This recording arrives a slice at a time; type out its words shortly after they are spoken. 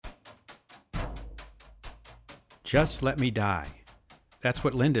Just let me die. That's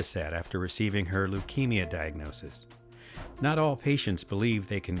what Linda said after receiving her leukemia diagnosis. Not all patients believe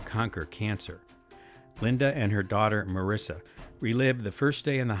they can conquer cancer. Linda and her daughter, Marissa, relived the first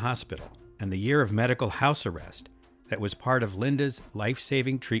day in the hospital and the year of medical house arrest that was part of Linda's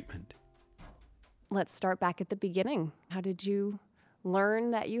life-saving treatment. Let's start back at the beginning. How did you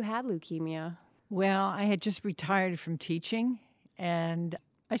learn that you had leukemia? Well, I had just retired from teaching, and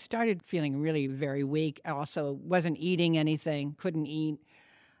I started feeling really very weak. I also wasn't eating anything, couldn't eat.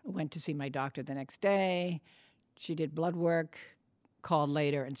 Went to see my doctor the next day. She did blood work, called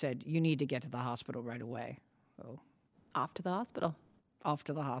later and said, you need to get to the hospital right away. So Off to the hospital. off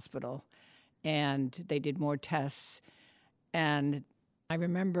to the hospital, and they did more tests. And I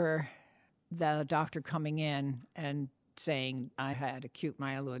remember the doctor coming in and saying I had acute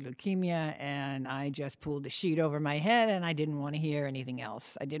myeloid leukemia, and I just pulled the sheet over my head, and I didn't want to hear anything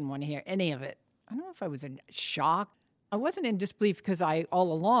else. I didn't want to hear any of it. I don't know if I was in shock. I wasn't in disbelief because I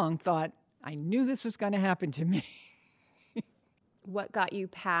all along thought I knew this was going to happen to me. What got you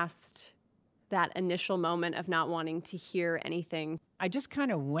past that initial moment of not wanting to hear anything? I just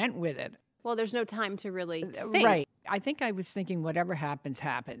kind of went with it. Well, there's no time to really think. Right. I think I was thinking whatever happens,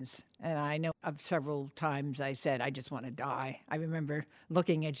 happens. And I know of several times I said, I just want to die. I remember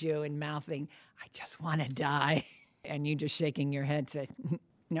looking at you and mouthing, I just want to die. And you just shaking your head said,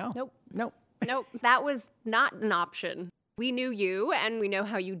 no. Nope. Nope. Nope, that was not an option. We knew you, and we know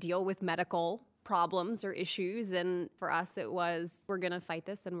how you deal with medical problems or issues. And for us, it was, we're going to fight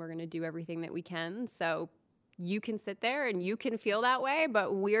this and we're going to do everything that we can. So you can sit there and you can feel that way,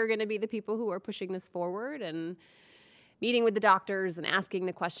 but we're going to be the people who are pushing this forward and meeting with the doctors and asking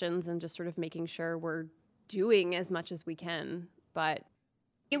the questions and just sort of making sure we're doing as much as we can. But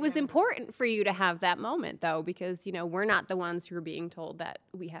it was important for you to have that moment, though, because, you know, we're not the ones who are being told that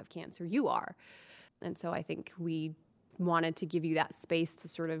we have cancer. You are. And so I think we wanted to give you that space to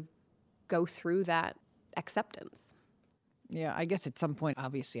sort of go through that acceptance. Yeah, I guess at some point,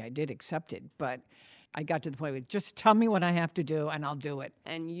 obviously, I did accept it, but I got to the point where just tell me what I have to do and I'll do it.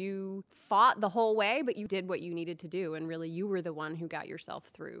 And you fought the whole way, but you did what you needed to do. And really, you were the one who got yourself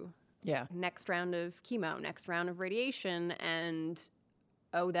through. Yeah. Next round of chemo, next round of radiation, and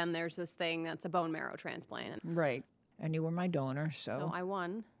then there's this thing that's a bone marrow transplant. Right. And you were my donor, So I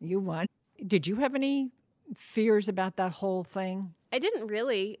won. You won. Did you have any fears about that whole thing? I didn't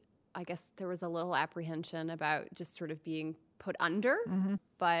really. I guess there was a little apprehension about just sort of being put under,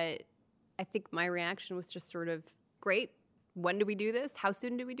 but I think my reaction was just sort of, great, when do we do this? How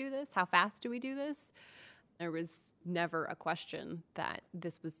soon do we do this? How fast do we do this? There was never a question that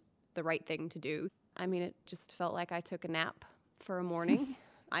this was the right thing to do. I mean, it just felt like I took a nap for a morning.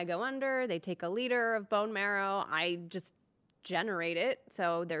 I go under, they take a liter of bone marrow, I just generate it,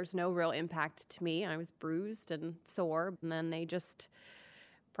 so there's no real impact to me. I was bruised and sore, and then they just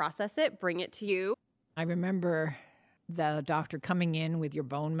process it, bring it to you. I remember the doctor coming in with your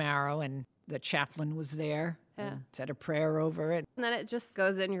bone marrow, and the chaplain was there and said a prayer over it. And then it just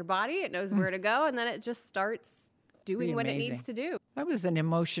goes in your body, it knows where to go, and then it just starts doing what it amazing. needs to do. That was an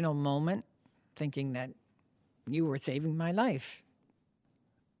emotional moment, thinking that you were saving my life.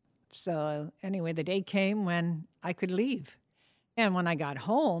 So anyway, the day came when I could leave. And when I got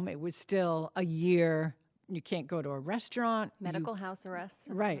home, it was still a year. You can't go to a restaurant. Medical house arrest.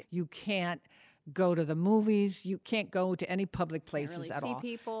 Right. You can't go to the movies. You can't go to any public places really at see all.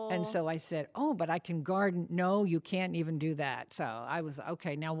 people. And so I said, but I can garden. No, you can't even do that. So I was,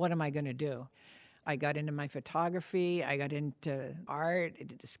 okay, now what am I going to do? I got into my photography. I got into art. I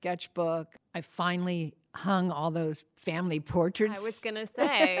did a sketchbook. I finally hung all those family portraits. I was going to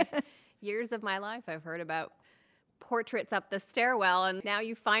say, years of my life I've heard about portraits up the stairwell, and now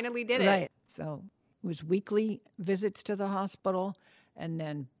you finally did it. Right. So it was weekly visits to the hospital, and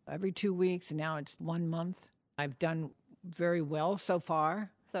then every 2 weeks, and now it's 1 month. I've done very well so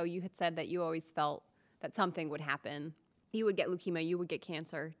far. So you had said that you always felt that something would happen. You would get leukemia, you would get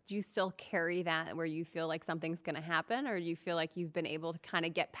cancer. Do you still carry that where you feel like something's going to happen, or do you feel like you've been able to kind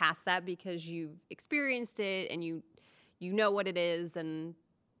of get past that because you've experienced it and you know what it is and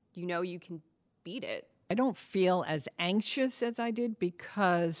you know you can beat it? I don't feel as anxious as I did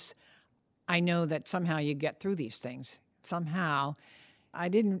because I know that somehow you get through these things. Somehow I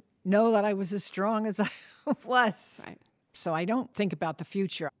didn't know that I was as strong as I was. Right. So I don't think about the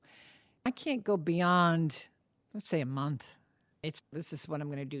future. I can't go beyond, let's say, a month. This is what I'm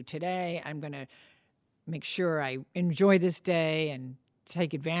going to do today. I'm going to make sure I enjoy this day and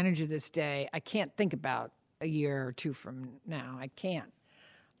take advantage of this day. I can't think about a year or two from now. I can't.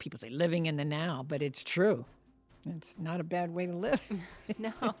 People say living in the now, but it's true. It's not a bad way to live.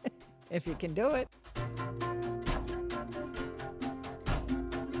 No. If you can do it.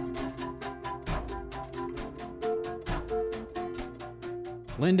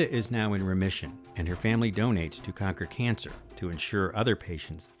 Linda is now in remission, and her family donates to Conquer Cancer to ensure other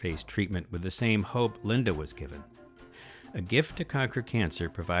patients face treatment with the same hope Linda was given. A gift to Conquer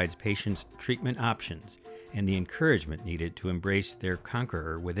Cancer provides patients treatment options and the encouragement needed to embrace their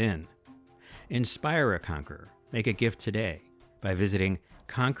conqueror within. Inspire a conqueror. Make a gift today by visiting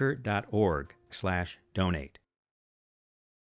conquer.org/donate.